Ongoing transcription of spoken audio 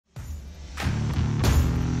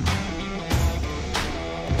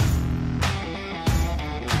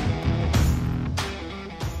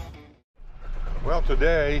Well,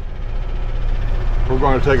 today we're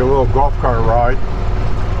going to take a little golf cart ride.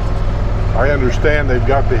 I understand they've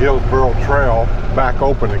got the Hillsboro Trail back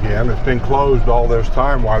open again. It's been closed all this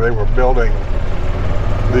time while they were building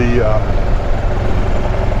the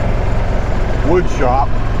WoodShop.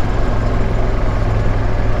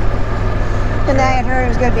 And I had heard it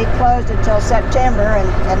was going to be closed until September,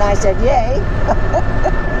 and I said, yay.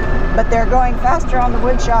 But they're going faster on the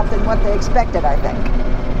WoodShop than what they expected, I think.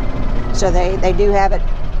 So they do have it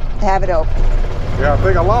open. Yeah, I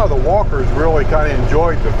think a lot of the walkers really kind of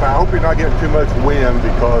enjoyed the fact. I hope you're not getting too much wind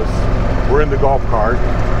because we're in the golf cart,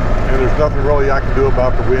 and there's nothing really I can do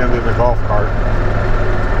about the wind in the golf cart.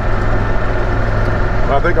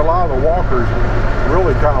 I think a lot of the walkers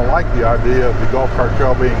really kind of like the idea of the golf cart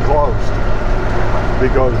trail being closed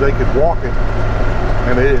because they could walk it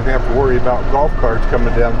and they didn't have to worry about golf carts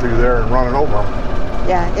coming down through there and running over them.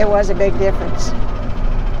 Yeah, it was a big difference.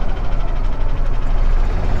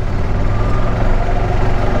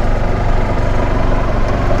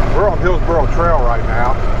 We're on Hillsboro Trail right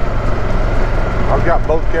now. I've got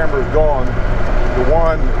both cameras going. The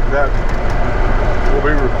one that will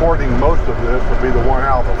be recording most of this will be the one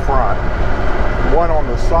out the front. The one on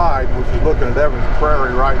the side, which is looking at Evans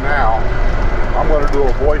Prairie right now, I'm going to do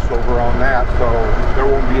a voiceover on that so there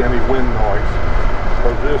won't be any wind noise.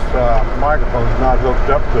 Because this microphone is not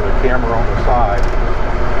hooked up to the camera on the side,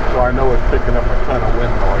 so I know it's picking up a ton of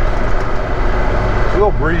wind noise. It's a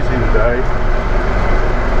little breezy today.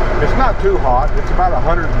 It's not too hot. It's about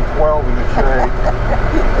 112 in the shade.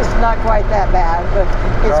 It's not quite that bad, but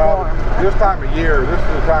it's warm. This time of year, this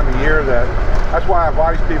is the time of year that's why I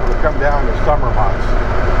advise people to come down in the summer months.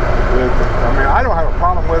 I mean, I don't have a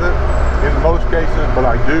problem with it in most cases, but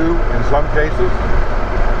I do in some cases.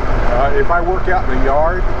 If I work out in the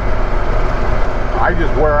yard, I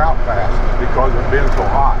just wear out fast because it's been so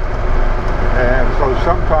hot. And so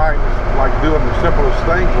sometimes, like doing the simplest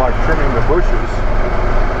things like trimming the bushes,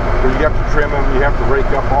 where you have to trim them, you have to rake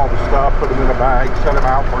up all the stuff, put them in a bag, set them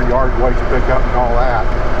out for yard waste pickup and all that.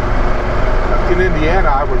 In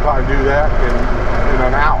Indiana, I would probably do that in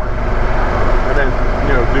an hour, and then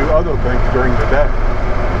do other things during the day.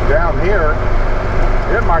 Down here,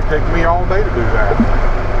 it might take me all day to do that.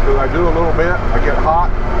 Because I do a little bit, I get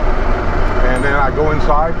hot, and then I go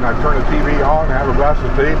inside and I turn the TV on, have a glass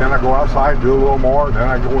of tea, then I go outside, do a little more, and then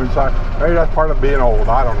I go inside. Maybe that's part of being old,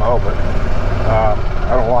 I don't know, but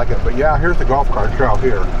I don't like it. But yeah, here's the golf cart trail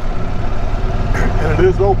here. And it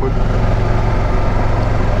is open.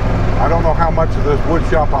 I don't know how much of this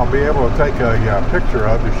WoodShop I'll be able to take a picture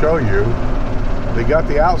of to show you. They got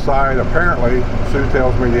the outside, apparently, Sue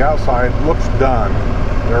tells me the outside looks done.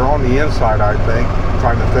 They're on the inside, I think,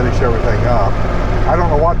 trying to finish everything up. I don't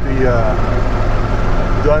know what the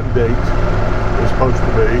done date is supposed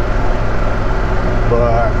to be,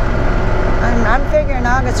 but I'm figuring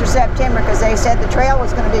August or September because they said the trail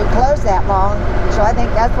was going to be closed that long, so I think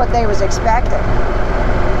that's what they was expecting.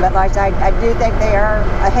 But like I do think they are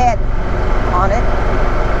ahead on it.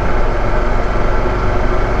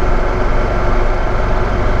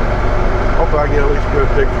 Hopefully I get at least a good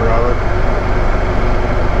picture of it.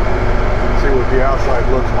 See what the outside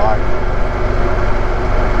looks like.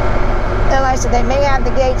 And like I said, they may have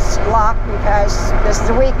the gates locked because this is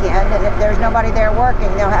a weekend, and if there's nobody there working,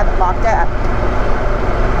 they'll have it locked up.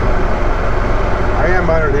 I am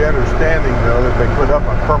under the understanding, though, that they put up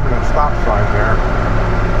a permanent stop sign there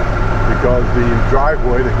because the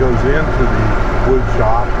driveway that goes into the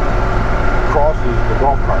WoodShop crosses the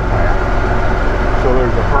golf cart path. So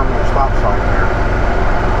there's a permanent stop sign there.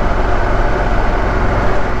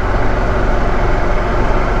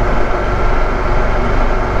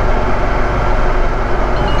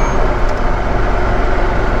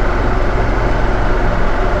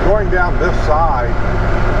 Going down this side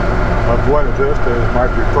of Buena Vista is my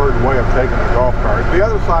preferred way of taking a golf cart. The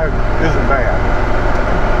other side isn't bad.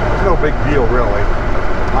 It's no big deal, really.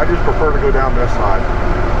 I just prefer to go down this side.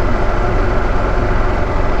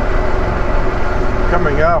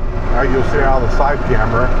 Coming up, you'll see out of the side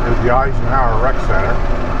camera is the Eisenhower Rec Center.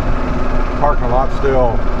 Parking lot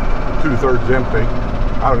still 2/3 empty.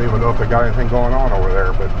 I don't even know if they got anything going on over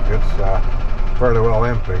there, but it's fairly well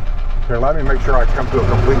empty. Here, let me make sure I come to a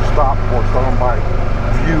complete stop before some of my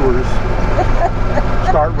viewers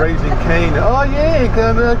start raising Cain. Oh yeah,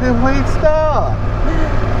 come to a complete stop.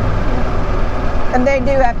 And they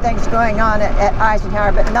do have things going on at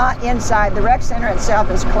Eisenhower, but not inside. The rec center itself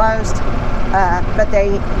is closed, but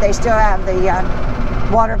they still have the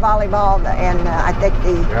water volleyball and I think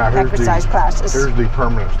the exercise classes. Here's the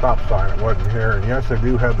permanent stop sign. It wasn't here, and yes, they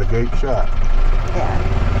do have the gate shut. Yeah.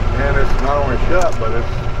 And it's not only shut, but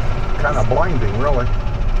it's kind of blinding, really.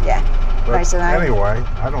 Yeah. But Right, so anyway,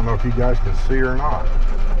 I don't know if you guys can see or not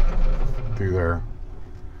through there.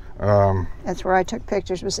 That's where I took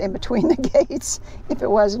pictures, was in between the gates, if it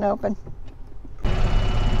wasn't open.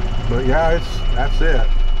 But yeah, that's it.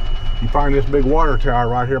 You find this big water tower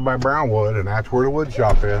right here by Brownwood, and that's where the wood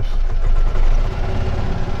shop is.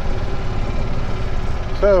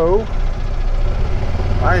 So,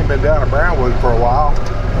 I ain't been down to Brownwood for a while.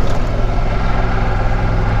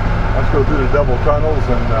 Let's go through the double tunnels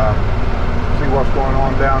and see what's going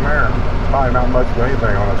on down there. Probably not much of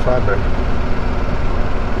anything on a Sunday.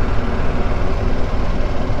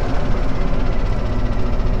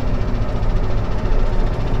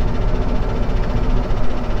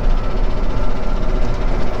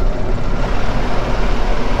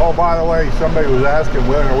 Oh, by the way, somebody was asking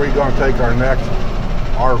when are we going to take our next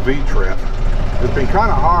RV trip. It's been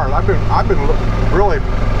kind of hard. I've been really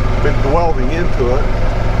delving into it.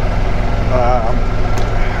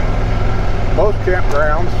 Most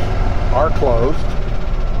campgrounds are closed,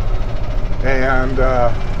 and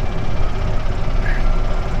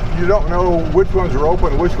you don't know which ones are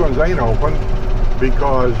open and which ones ain't open,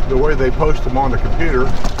 because the way they post them on the computer,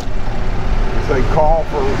 if they call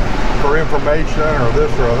for information or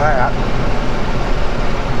this or that.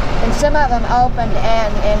 And some of them opened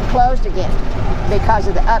and closed again because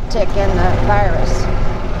of the uptick in the virus.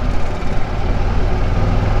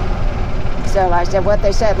 So I said what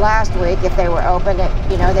they said last week, if they were open, they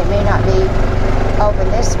may not be open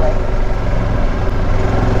this week.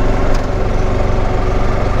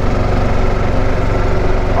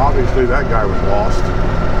 Obviously that guy was lost.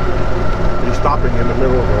 He's stopping in the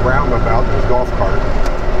middle of a roundabout in his golf cart.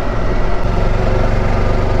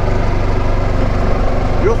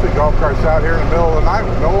 You'll see golf carts out here in the middle of the night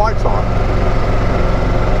with no lights on.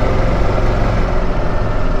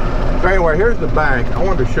 So anyway, here's the bank. I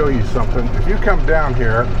wanted to show you something. If you come down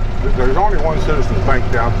here, there's only one Citizens Bank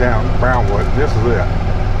downtown Brownwood. This is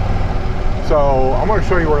it. So I'm going to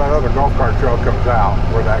show you where that other golf cart trail comes out,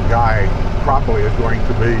 where that guy probably is going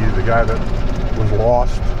to be, the guy that was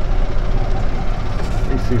lost.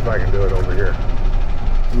 Let me see if I can do it over here.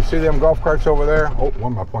 You see them golf carts over there? Oh,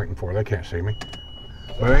 what am I pointing for? They can't see me.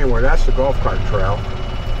 But anyway, that's the golf cart trail.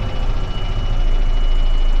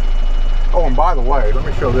 Oh, and by the way, let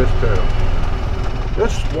me show this too.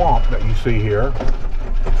 This swamp that you see here,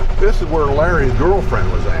 this is where Larry's girlfriend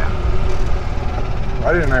was at.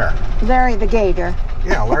 Right in there. Larry the Gator.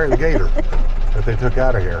 Yeah, Larry the Gator that they took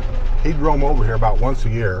out of here. He'd roam over here about once a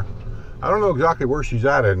year. I don't know exactly where she's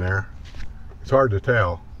at in there. It's hard to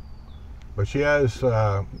tell. But she has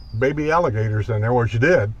baby alligators in there, or she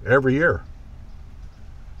did, every year.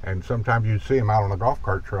 And sometimes you'd see them out on the golf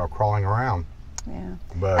cart trail crawling around. Yeah.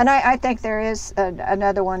 But and I think there is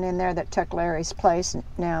another one in there that took Larry's place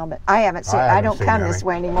now, but I haven't seen. I don't come this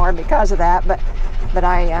way anymore because of that. But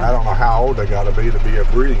I don't know how old they got to be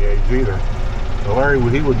of breeding age either. But Larry,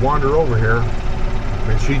 he would wander over here,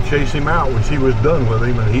 and she'd chase him out when she was done with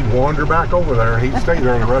him, and he'd wander back over there, and he'd stay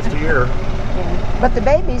there the rest of the year. Yeah. But the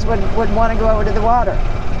babies would want to go over to the water.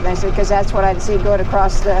 I said, because that's what I'd see going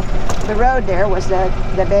across the road there was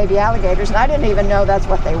the baby alligators, and I didn't even know that's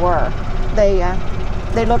what they were.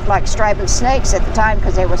 They looked like striped snakes at the time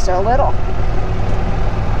because they were so little.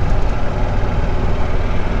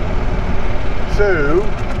 So,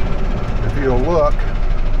 if you'll look,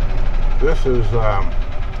 this is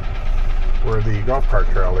where the golf cart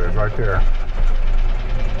trail is, right there.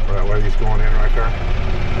 Where that lady's going in right there.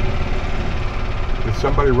 Did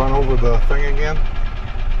somebody run over the thing again?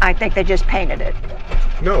 I think they just painted it.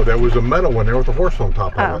 No, there was a metal one there with a horse on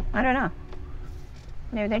top of it. I don't know.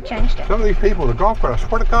 Maybe they changed it. Some of these people, the golf cart, I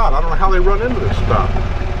swear to God, I don't know how they run into this stuff.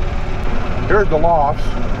 Here's the Lofts.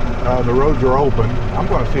 The roads are open. I'm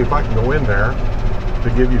going to see if I can go in there to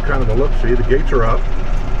give you kind of a look-see. The gates are up.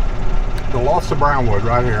 The Lofts of Brownwood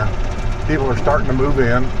right here. People are starting to move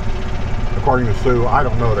in, according to Sue. I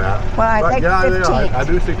don't know that. Well, I think 15th. I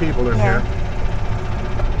do see people in here.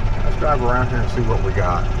 Let's drive around here and see what we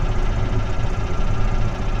got.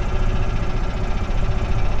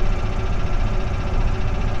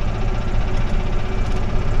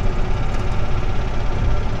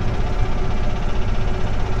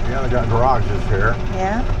 Yeah, they got garages here.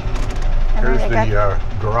 Yeah. Here's the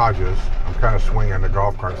garages. I'm kind of swinging the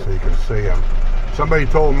golf cart so you can see them. Somebody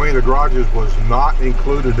told me the garages was not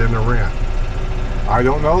included in the rent. I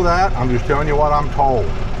don't know that. I'm just telling you what I'm told.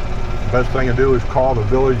 The best thing to do is call the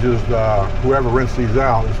village's, whoever rents these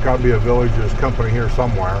out. It's got to be a village's company here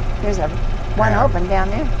somewhere. There's one open down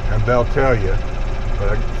there. And they'll tell you.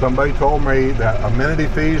 But somebody told me that amenity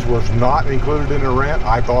fees was not included in the rent.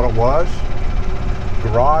 I thought it was.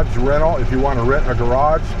 garage rental. If you want to rent a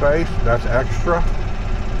garage space, that's extra.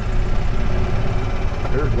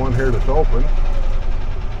 There's one here that's open,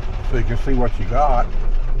 so you can see what you got.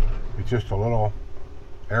 It's just a little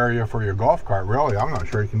area for your golf cart. Really, I'm not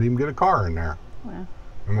sure you can even get a car in there. Wow.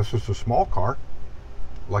 And this is a small car,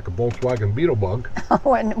 like a Volkswagen Beetlebug.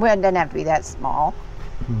 Well, it doesn't have to be that small.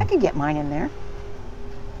 I could get mine in there.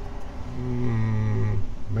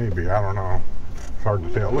 Maybe, I don't know. It's hard to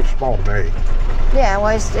tell. It looks small to me. Yeah,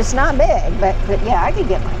 well, it's not big, but yeah, I could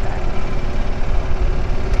get mine there.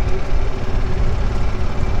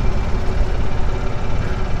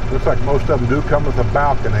 Looks like most of them do come with a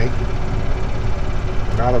balcony.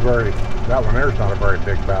 Not a very, that one there's not a very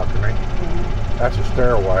big balcony. That's a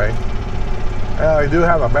stairway. Well, they do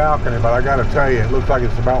have a balcony, but I gotta tell you, it looks like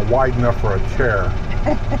it's about wide enough for a chair.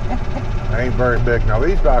 It ain't very big. Now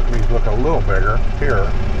these balconies look a little bigger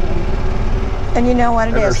here. And you know what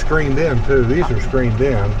it And they're is? screened in too. These are screened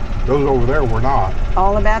in. Those over there were not.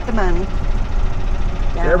 All about the money.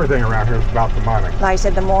 Yeah. Everything around here is about the money. Like I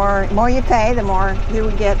said, the more you pay, the more you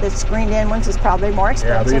would get. The screened in ones is probably more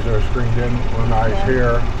Yeah, expensive. these are screened in one eyes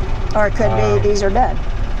here. Or it could be these are done.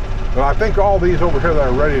 But I think all these over here that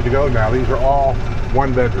are ready to go now, these are all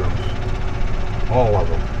one bedrooms. All of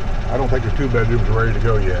them. I don't think the 2 bedrooms are ready to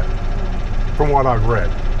go yet, from what I've read.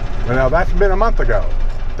 But now that's been a month ago.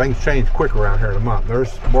 Things change quick around here in a month.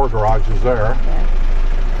 There's more garages there. Yeah.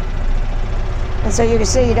 And so you can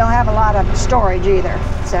see you don't have a lot of storage either.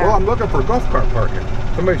 So. Well, I'm looking for golf cart parking.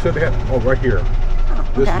 Somebody said they had, oh, right here.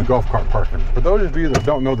 Oh, This okay. is golf cart parking. For those of you that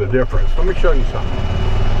don't know the difference, let me show you something.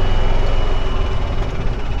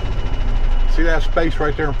 See that space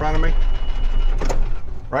right there in front of me?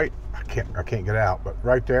 Right? I can't get out, but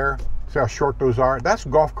right there. See how short those are? That's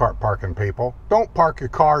golf cart parking, people. Don't park your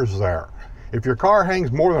cars there. If your car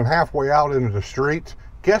hangs more than halfway out into the street,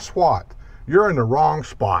 guess what? You're in the wrong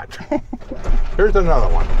spot. Here's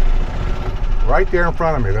another one. Right there in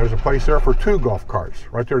front of me, there's a place there for 2 golf carts,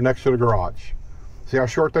 right there next to the garage. See how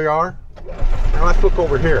short they are? Now let's look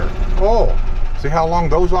over here. Oh, see how long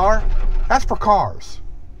those are? That's for cars.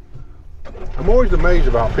 I'm always amazed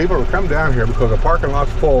about people who come down here because the parking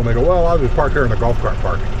lot's full and they go, well, I'll just park here in the golf cart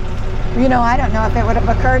parking. You know, I don't know if it would have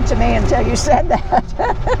occurred to me until you said that.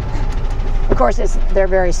 Of course, they're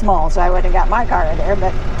very small, so I wouldn't have got my car in there,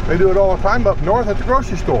 but... They do it all the time up north at the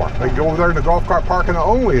grocery store. They go over there in the golf cart parking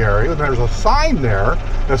only area, and there's a sign there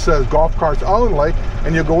that says golf carts only,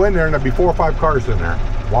 and you go in there and there'll be 4 or 5 cars in there.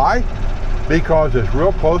 Why? Because it's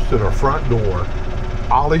real close to the front door.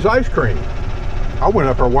 Ollie's Ice Cream. I went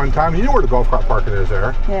up there one time. You know where the golf cart parking is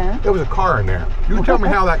there? Yeah. There was a car in there. You tell me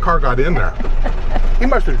how that car got in there. He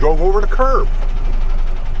must have drove over the curb.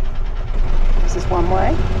 This is one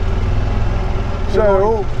way.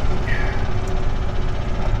 So,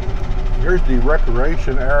 here's the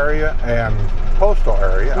recreation area and postal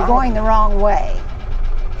area. You're going the wrong way.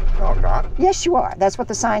 No, I'm not. Yes, you are. That's what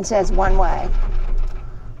the sign says, one way.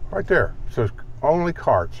 Right there. It says only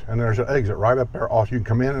carts, and there's an exit right up there. Also, you can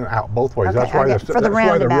come in and out both ways. Okay, That's why for the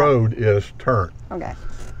roundabout. road is turned. Okay.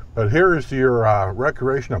 But here is your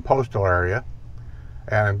recreation and postal area,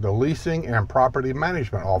 and the leasing and property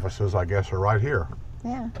management offices, I guess, are right here.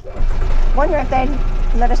 Yeah. Wonder if they'd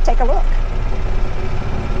let us take a look.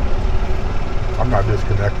 I'm not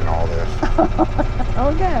disconnecting all this.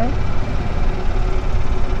 Okay.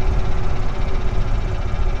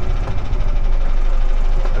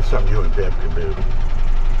 That's something you and Deb can do.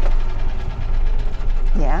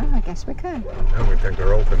 Yeah, I guess we could. I don't even think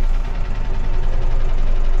they're open.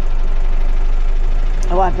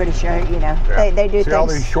 Oh, I'm pretty sure, you know, Yeah. they do See things. all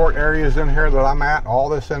these short areas in here that I'm at? All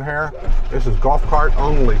this in here? This is golf cart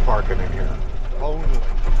only parking in here. Only.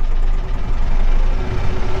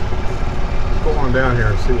 Let's go on down here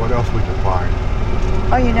and see what else we can find.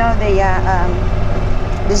 Oh, you know,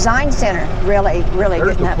 the design center really There's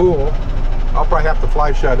getting the up. pool. I'll probably have to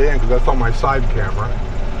flash that in because that's on my side camera.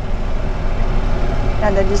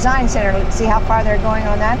 And the design center, see how far they're going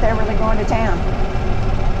on that? They're really going to town.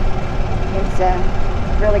 It's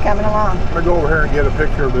really coming along. I'm going to go over here and get a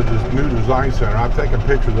picture of the new design center. I've taken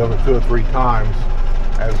pictures of it 2 or 3 times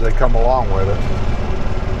as they come along with it.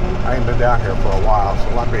 I ain't been down here for a while,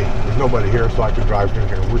 so there's nobody here so I can drive in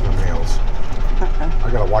here. Where's the nails?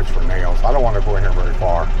 I got to watch for nails. I don't want to go in here very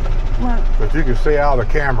far. Well, But you can see out of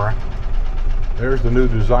the camera, there's the new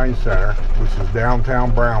design center, which is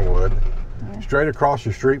downtown Brownwood. Straight across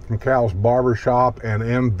the street from Cal's Barber Shop and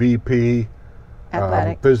MVP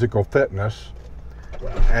Physical Fitness.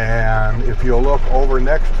 And if you look over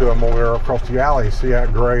next to them over there across the alley, see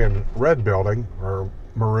that gray and red building, or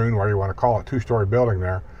maroon, whatever you want to call it, 2-story building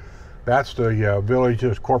there. That's the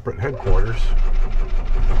village's corporate headquarters.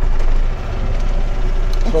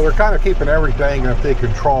 So they're kind of keeping everything that they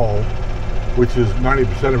control, which is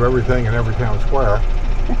 90% of everything in every town square,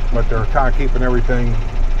 but they're kind of keeping everything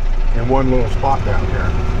in one little spot down here.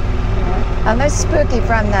 And this is spooky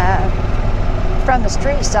from the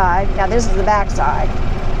street side. Now this is the back side,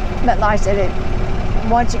 but like I said,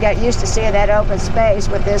 once you get used to seeing that open space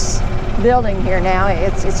with this building here now,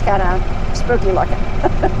 it's kind of spooky looking.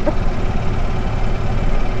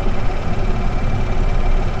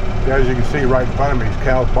 As you can see right in front of me is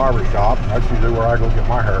Cal's Barber Shop. That's usually where I go get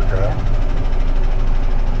my hair cut.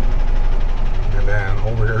 And then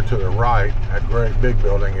over here to the right, that great big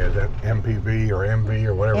building is at MPV or MV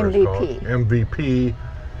or whatever MVP. It's called. MVP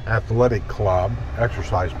Athletic Club,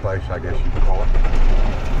 exercise place, I guess you could call it.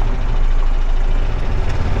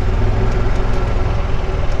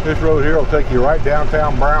 This road here will take you right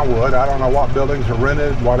downtown Brownwood. I don't know what buildings are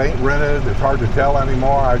rented, what ain't rented. It's hard to tell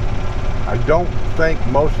anymore. I don't think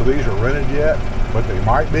most of these are rented yet, but they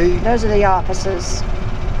might be. Those are the offices.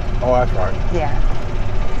 Oh, that's right. Yeah.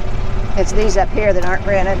 It's these up here that aren't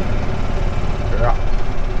rented. Yeah.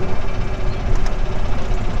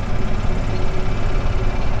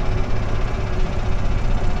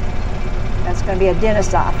 That's going to be a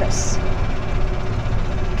dentist office.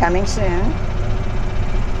 Coming soon.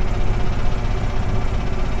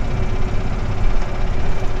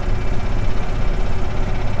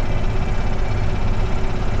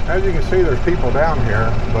 As you can see, there's people down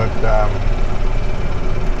here, but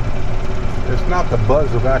it's not the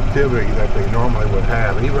buzz of activity that they normally would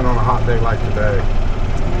have, even on a hot day like today.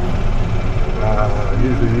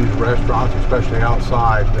 Usually these restaurants, especially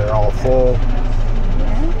outside, they're all full.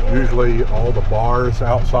 Usually all the bars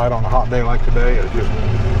outside on a hot day like today is just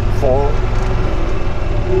full.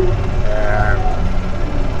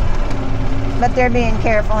 But they're being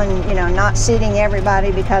careful and, not seating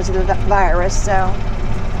everybody because of the virus, so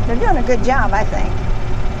they're doing a good job, I think.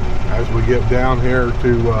 As we get down here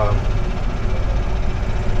to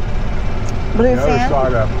Bluefin. the other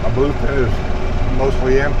side, a Bluefin is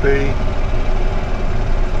mostly empty.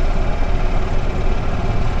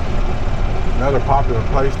 Another popular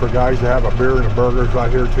place for guys to have a beer and a burger is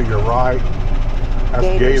right here to your right.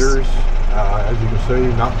 That's Gators. As you can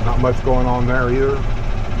see, not much going on there either.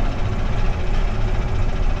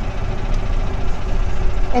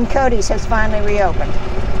 And Cody's has finally reopened.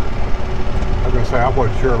 I was going to say, I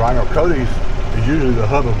wasn't sure, but I know Cody's is usually the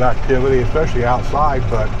hub of activity, especially outside,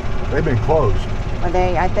 but they've been closed. Well,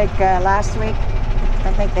 I think last week,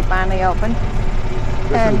 I think they finally opened.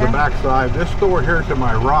 This is the back side. This store here to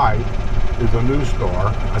my right is a new store.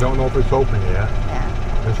 I don't know if it's open yet.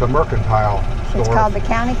 Yeah. It's a mercantile store. It's called the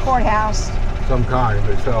County Courthouse. Some kind.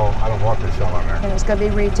 They sell, I don't know what they sell in there. And it's going to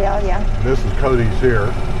be retail, yeah. And this is Cody's here.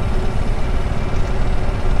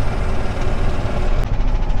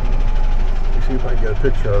 Let's see if I can get a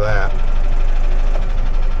picture of that.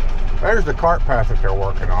 There's the cart path that they're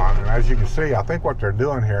working on. And as you can see, I think what they're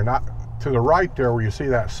doing here, not to the right there where you see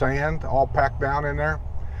that sand all packed down in there,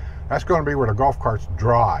 that's going to be where the golf carts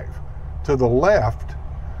drive. To the left,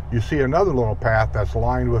 you see another little path that's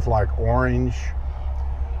lined with like orange,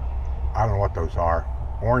 I don't know what those are,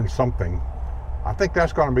 orange something. I think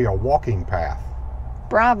that's going to be a walking path.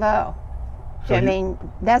 Bravo. So I mean,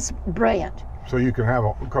 that's brilliant. So you can have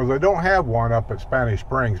because they don't have one up at Spanish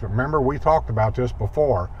Springs, but remember we talked about this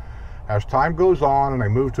before. As time goes on and they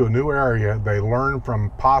move to a new area, they learn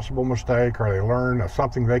from possible mistake or they learn of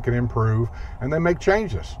something they can improve and they make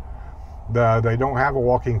changes. They don't have a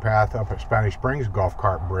walking path up at Spanish Springs Golf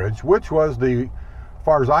Cart Bridge, which was as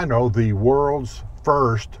far as I know, the world's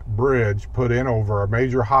first bridge put in over a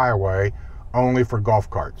major highway only for golf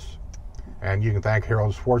carts. And you can thank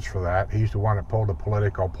Harold Schwartz for that. He's the one that pulled the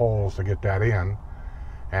political polls to get that in.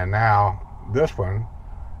 And now this one,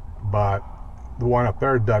 but the one up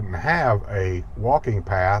there doesn't have a walking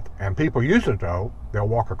path, and people use it though. They'll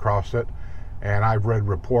walk across it. And I've read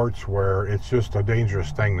reports where it's just a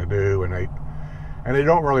dangerous thing to do, and they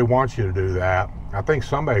don't really want you to do that. I think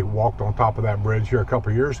somebody walked on top of that bridge here a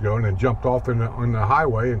couple of years ago and then jumped off on the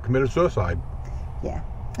highway and committed suicide. Yeah.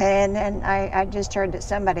 And I just heard that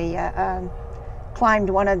somebody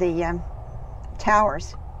climbed one of the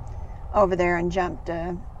towers over there and jumped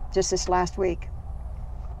just this last week.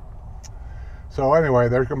 So anyway,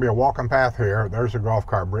 there's going to be a walking path here. There's a golf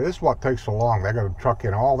cart bridge. This is what takes so long. They got to truck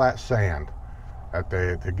in all that sand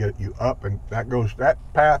to get you up, and that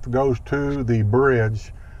path goes to the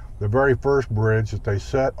bridge, the very first bridge that they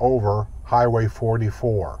set over Highway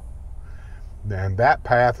 44. And that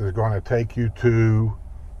path is going to take you to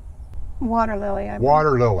Water Lily.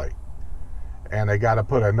 Water Lily. And they got to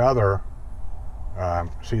put another,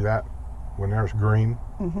 see that when there's green?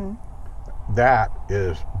 Mm-hmm. that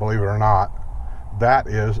is, believe it or not, that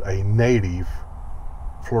is a native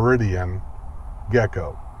Floridian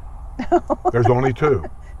gecko. There's only two.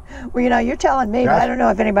 Well, you know, you're telling me, but I don't know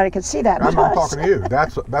if anybody can see that. I'm not talking to you.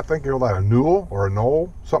 That's, I think you're like a newel or a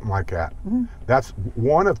knoll, something like that. Mm-hmm. That's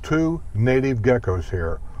one of two native geckos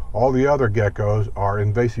here. All the other geckos are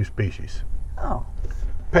invasive species. Oh.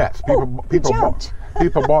 Pets.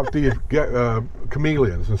 People bought these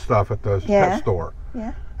chameleons and stuff at the pet store.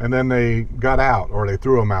 Yeah. And then they got out, or they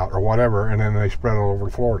threw them out, or whatever, and then they spread it all over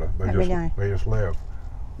Florida. They just live.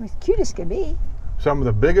 As cute as can be. Some of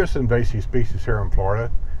the biggest invasive species here in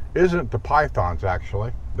Florida isn't the pythons,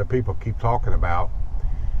 actually, that people keep talking about.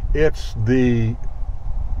 It's the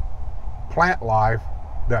plant life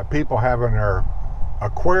that people have in their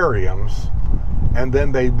aquariums, and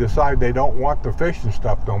then they decide they don't want the fish and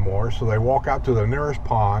stuff no more, so they walk out to the nearest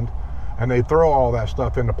pond and they throw all that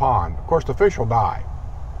stuff in the pond. Of course, the fish will die.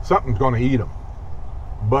 Something's going to eat them.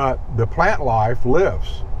 But the plant life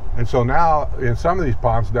lives. And so now in some of these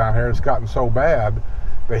ponds down here, it's gotten so bad,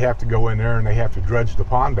 they have to go in there and they have to dredge the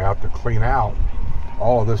pond out to clean out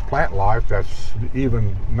all of this plant life that's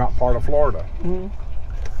even not part of Florida. Mm-hmm.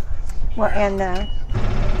 Well, and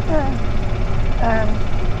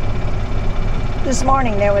this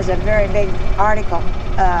morning there was a very big article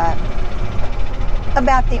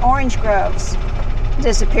about the orange groves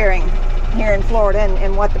disappearing here in Florida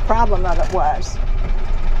and what the problem of it was.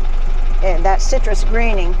 And that citrus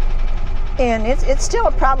greening. And it's still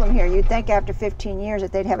a problem here. You'd think after 15 years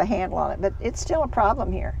that they'd have a handle on it, but it's still a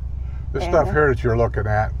problem here. This stuff here that you're looking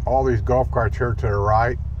at, all these golf carts here to the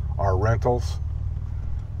right are rentals.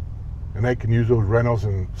 And they can use those rentals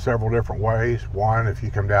in several different ways. One, if you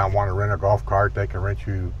come down and want to rent a golf cart, they can rent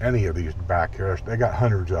you any of these back here. They got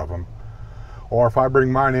hundreds of them. Or if I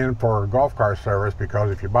bring mine in for a golf cart service, because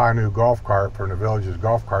if you buy a new golf cart from the Village's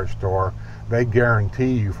golf cart store, they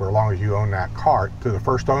guarantee you, for as long as you own that cart, to the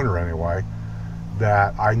first owner anyway,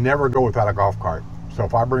 that I never go without a golf cart. So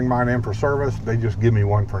if I bring mine in for service, they just give me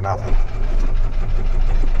one for nothing.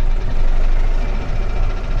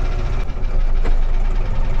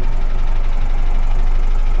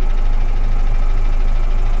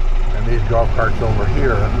 And these golf carts over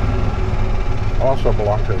here also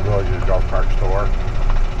belong to the Village's golf cart store.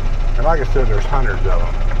 And like I said, there's hundreds of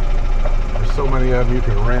them. There's so many of them you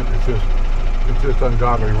can rent, it's just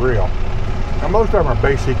ungodly real. Now most of them are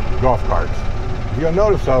basic golf carts. You'll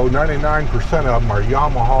notice though, 99% of them are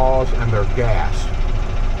Yamahas and they're gas,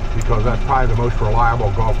 because that's probably the most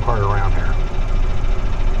reliable golf cart around here.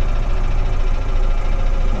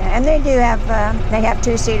 Yeah, and they do have, they have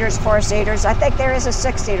 2-seaters, 4-seaters. I think there is a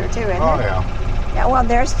 6-seater too, isn't there? Oh yeah. Yeah, well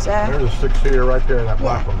there's a 6-seater right there, that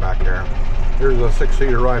black one back there. Here's a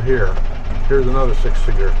 6-seater right here. Here's another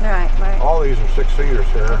 6-seater. Right. All these are 6-seaters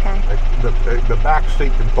here. Okay. The back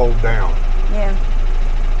seat can fold down. Yeah.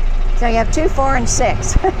 So you have 2, 4, and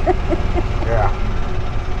 6. Yeah.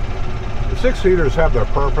 The 6-seaters have their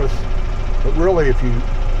purpose, but really if you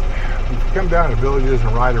come down to Villages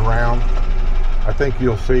and ride around, I think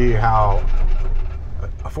you'll see how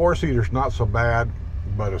a 4-seater's not so bad,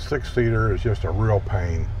 but a 6-seater is just a real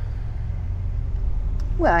pain.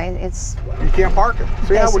 Well, it's... You can't park it.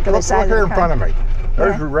 See how we look here in front of me.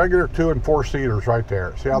 There's Yeah. regular 2- and 4-seaters right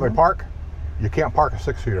there. See how they park? You can't park a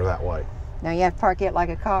 6-seater that way. No, you have to park it like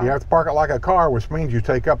a car. You have to park it like a car, which means you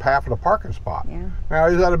take up half of the parking spot. Yeah. Now,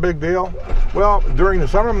 is that a big deal? Well, during the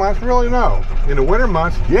summer months, really no. In the winter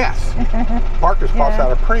months, yes. Parking spots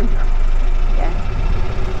at a premium. Yeah.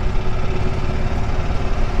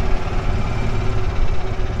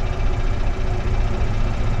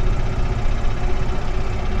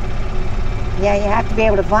 Yeah, you have to be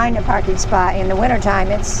able to find a parking spot. In the wintertime,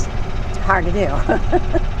 it's hard to do.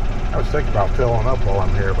 I was thinking about filling up while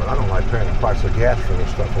I'm here, but I don't like paying the price of gas for this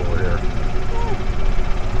stuff over here.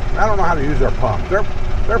 I don't know how to use their pumps.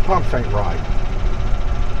 Their pumps ain't right.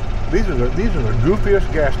 These are the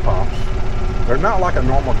goofiest gas pumps. They're not like a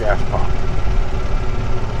normal gas pump.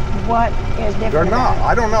 What is different? They're not.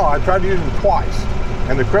 I don't know. I tried to use them twice,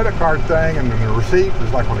 and the credit card thing and then the receipt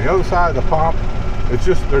is like on the other side of the pump.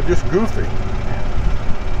 They're just goofy.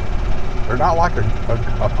 They're not like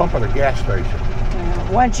a pump at a gas station.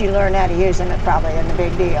 Once you learn how to use them, it probably isn't a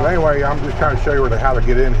big deal. But anyway, I'm just trying to show you how to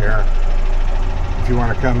get in here if you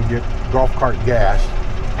want to come get golf cart gas.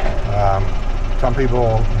 Some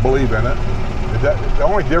people believe in it. The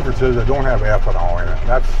only difference is they don't have ethanol in it.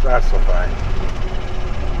 That's the thing.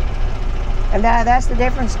 And that's the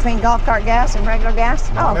difference between golf cart gas and regular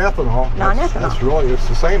gas? Non-ethanol. Non-ethanol. That's really, it's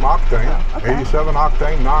the same octane, Oh, okay. 87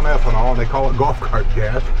 octane non-ethanol, and they call it golf cart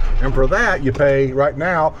gas. And for that, you pay right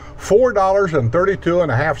now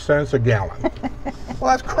 $4.32.5 a gallon.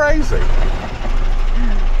 Well, that's crazy.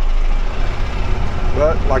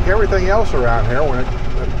 But like everything else around here, when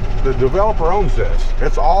the developer owns this,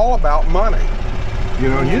 it's all about money. You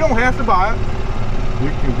know, you don't have to buy it. You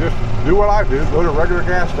can just do what I do, go to a regular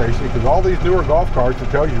gas station, because all these newer golf carts, it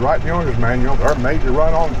tells you right in the owner's manual, they're made to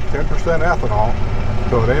run on 10% ethanol,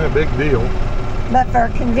 so it ain't a big deal. But for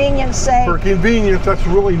convenience sake. For convenience, that's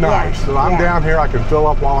really nice. Yeah, So I'm down here, I can fill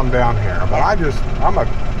up while I'm down here. But I'm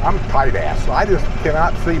tight ass. I just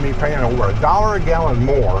cannot see me paying over $1 a gallon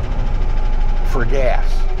more for gas.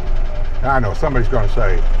 Now, I know somebody's going to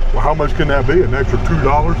say, well, how much can that be? An extra $2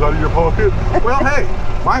 out of your pocket? Well, hey,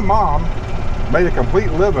 my mom made a complete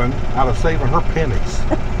living out of saving her pennies.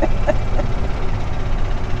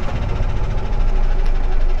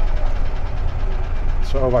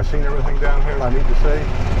 So have I seen everything down here that I need to see?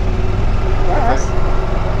 Yes.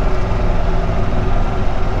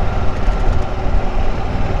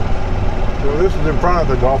 So this is in front of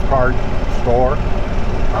the golf cart store.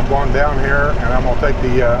 I'm going down here and I'm going to take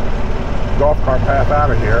the golf cart path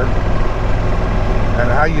out of here. And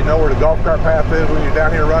how you know where the golf cart path is when you're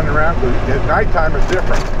down here running around, because at nighttime it's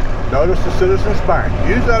different. Notice the Citizens Bank.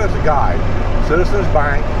 Use that as a guide. Citizens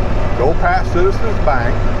Bank, go past Citizens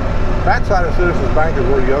Bank. Backside of Citizens Bank is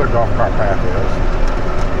where the other golf cart path is.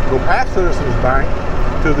 Go past Citizens Bank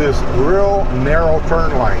to this real narrow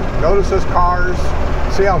turn lane. Notice this cars.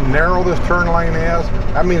 See how narrow this turn lane is?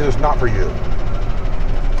 That means it's not for you.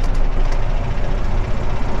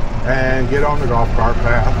 And get on the golf cart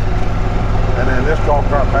path. And then this golf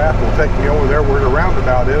cart path will take me over there where the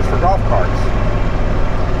roundabout is for golf carts.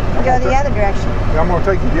 Go the other direction. I'm going to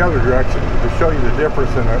take you the other direction to show you the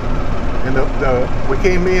difference in it. We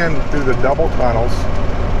came in through the double tunnels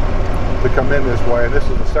to come in this way. And this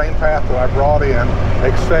is the same path that I brought in,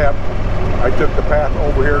 except I took the path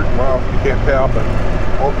over here, well, you can't tell, but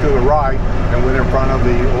over to the right and went in front of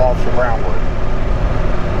the Lofts of Brownwood.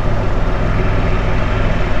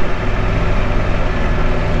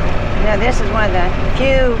 Now this is one of the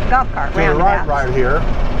few golf cart roundabouts. To the right here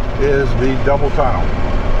is the double tunnel.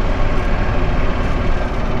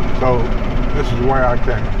 So this is where I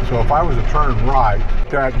came. So if I was to turn right,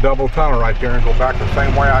 that double tunnel right there and go back the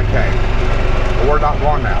same way I came. But we're not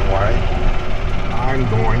going that way. I'm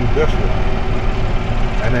going this way.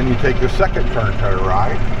 And then you take the second turn to the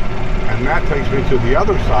right, and that takes me to the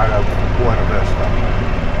other side of Buena Vista.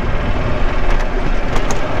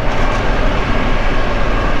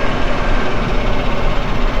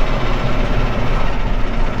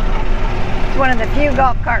 One of the few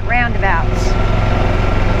golf cart roundabouts.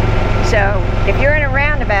 So if you're in a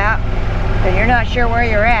roundabout and you're not sure where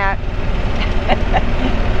you're at,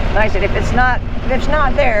 like I said, if it's not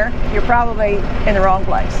there, you're probably in the wrong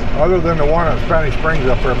place. Other than the one at Spanish Springs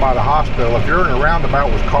up there by the hospital, if you're in a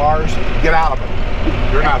roundabout with cars, get out of it.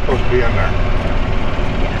 You're not supposed to be in there.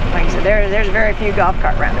 Yeah, like I said, there's very few golf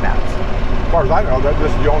cart roundabouts. As far as I know,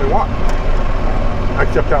 this is the only one.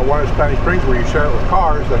 Except that one at Spanish Springs where you share it with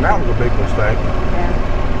cars, and that was a big mistake. Yeah.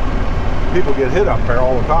 People get hit up there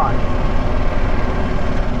all the time.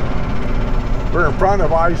 We're in front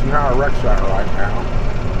of Eisenhower Rec Center right now.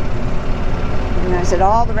 And I said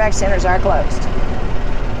all the rec centers are closed,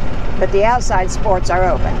 but the outside sports are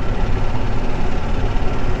open.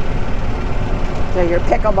 So your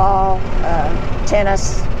pickleball,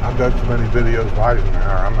 tennis. I've done so many videos of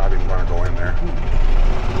Eisenhower, I'm not even going to go in there.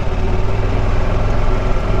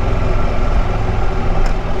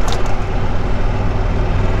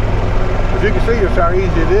 As you can see just how easy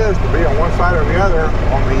it is to be on one side or the other.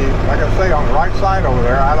 On the, like I say, on the right side over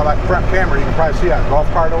there, out of that front camera, you can probably see that golf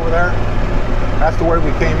cart over there. That's the way we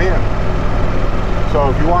came in. So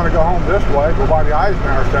if you want to go home this way, go by the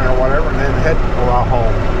Eisenhower Center or whatever, and then head home.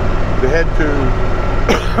 To head to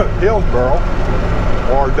Hillsboro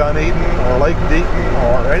or Dunedin or Lake Deaton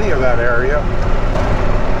or any of that area.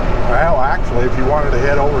 Well, actually, if you wanted to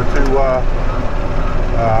head over to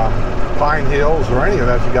Pine Hills or any of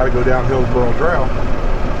that, you got to go down Hillsboro Trail.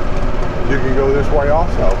 You can go this way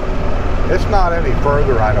also. It's not any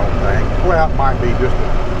further, I don't think. Well, it might be just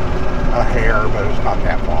a hair, but it's not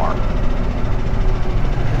that far.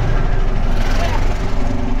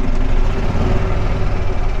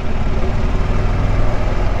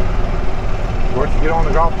 Once you get on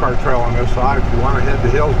the golf cart trail on this side, if you want to head to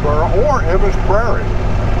Hillsboro or Evans Prairie,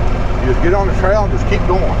 you just get on the trail and just keep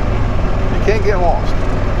going. You can't get lost.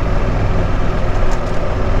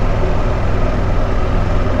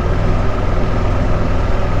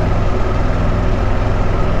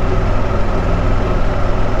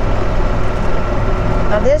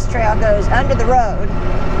 Now this trail goes under the road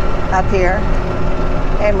up here,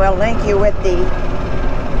 and will link you with the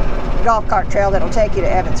golf cart trail that'll take you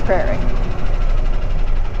to Evans Prairie.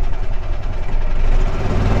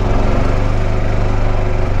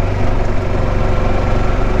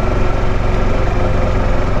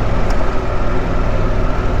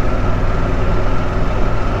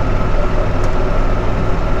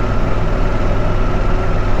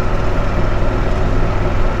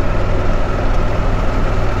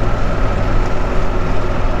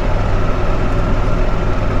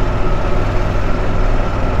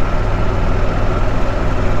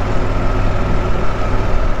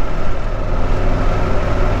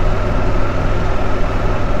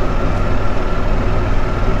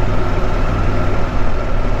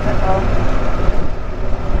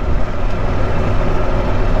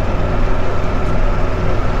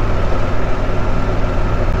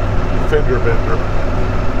 Fender bender.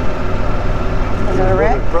 Is it a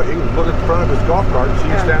wreck? He was looking in front of his golf cart, and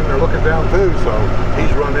she's standing there looking down too, so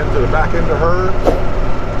he's run into the back end of her.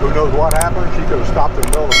 Who knows what happened? She could have stopped in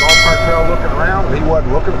the middle of the golf cart trail looking around, and he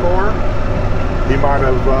wasn't looking for her. He might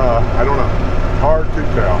have, I don't know. Hard to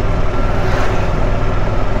tell.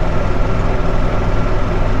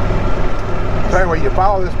 So anyway, you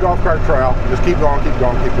follow this golf cart trail, just keep going, keep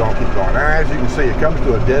going, keep going, keep going. And as you can see, it comes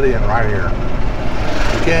to a dead end right here.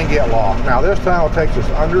 You can get lost. Now this tunnel takes us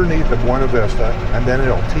underneath the Buena Vista, and then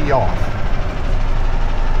it'll tee off.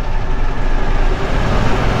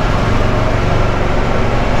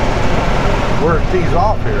 Where it tees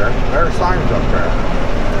off here, there are signs up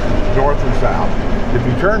there, north and south. If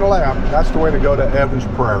you turn left, that's the way to go to Evans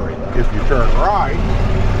Prairie. If you turn right,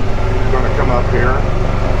 you're going to come up here,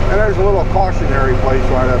 and there's a little cautionary place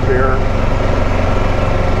right up here,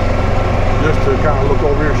 just to kind of look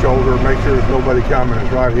over your shoulder, make sure there's nobody coming.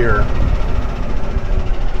 It's right here.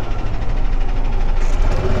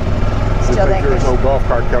 Just make sure there's no golf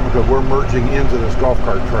cart coming, because we're merging into this golf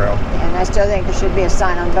cart trail. And I still think there should be a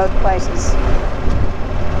sign on both places.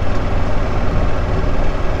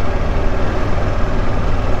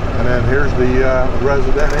 And then here's the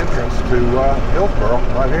resident entrance to Hillsboro,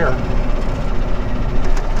 right here.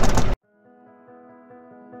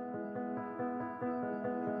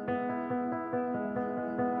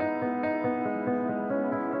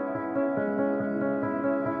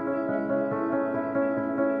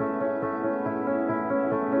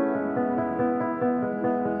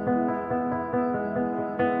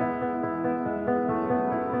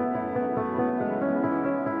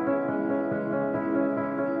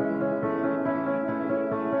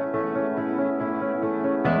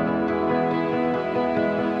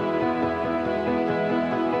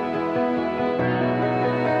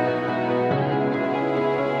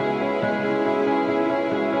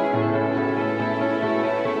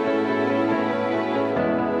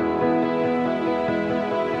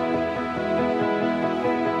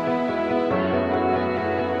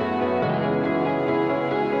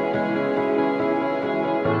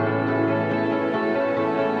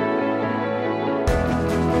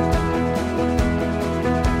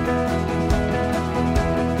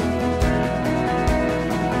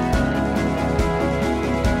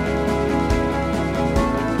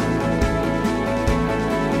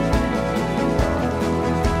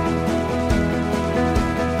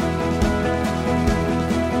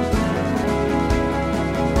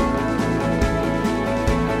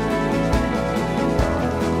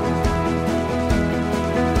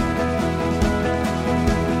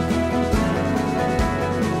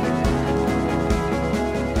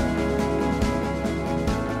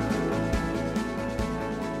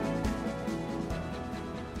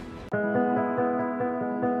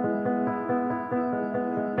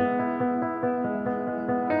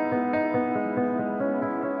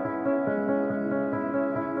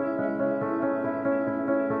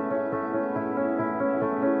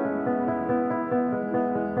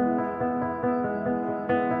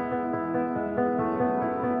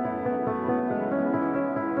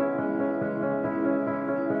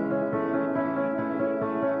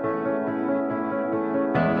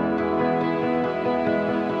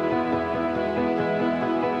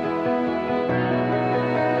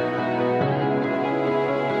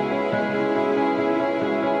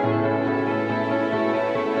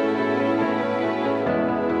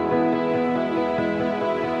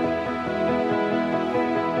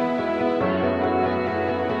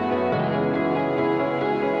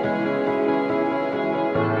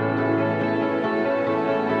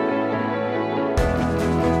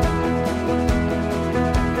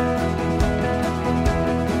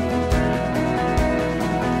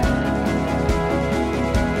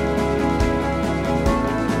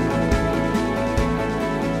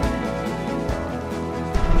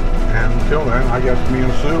 And until then, I guess me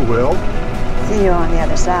and Sue will See you on the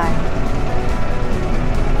other side.